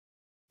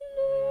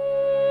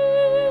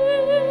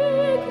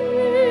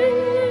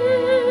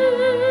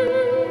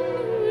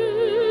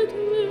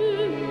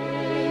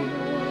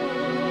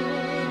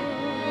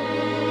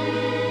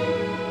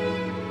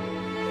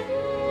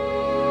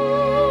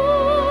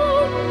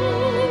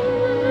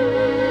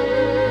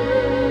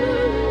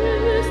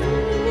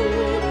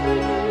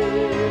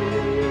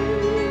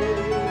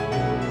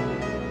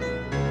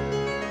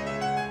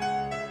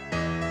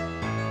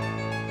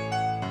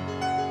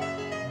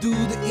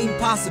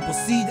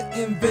impossible, see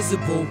the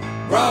invisible.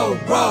 Row,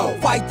 row,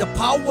 fight the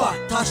power,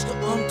 touch the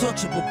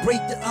untouchable,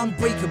 break the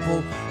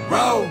unbreakable.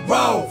 Row,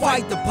 row,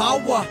 fight the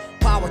power,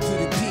 power to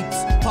the peeps,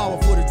 power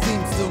for the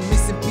dreams, still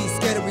missing piece,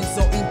 scattering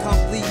so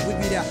incomplete. We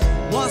be that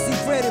once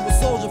incredible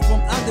soldier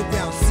from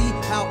underground. See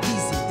how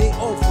easy they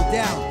all fall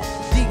down,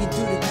 digging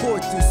through the core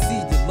to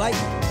see the light.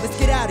 Let's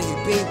get out of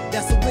here, babe,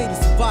 that's the way to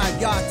survive.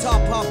 Y'all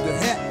top of the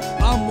head,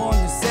 I'm on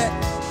the set,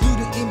 do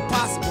the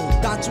impossible.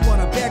 Don't you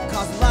wanna bet,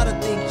 cause a lot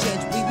of things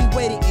change. We be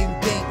waiting in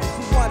vain, if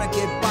we wanna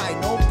get by,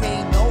 no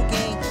pain, no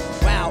gain.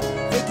 Wow,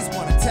 fakers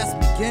wanna test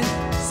me again.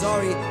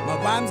 Sorry, my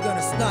rhyme's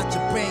gonna snatch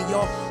your brain,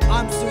 yo.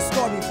 I'm still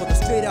starving for the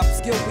straight up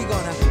skill. We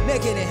gonna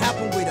make it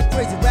happen with a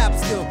crazy rap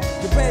skill.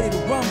 Get ready to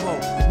rumble,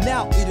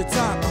 now is the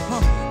time,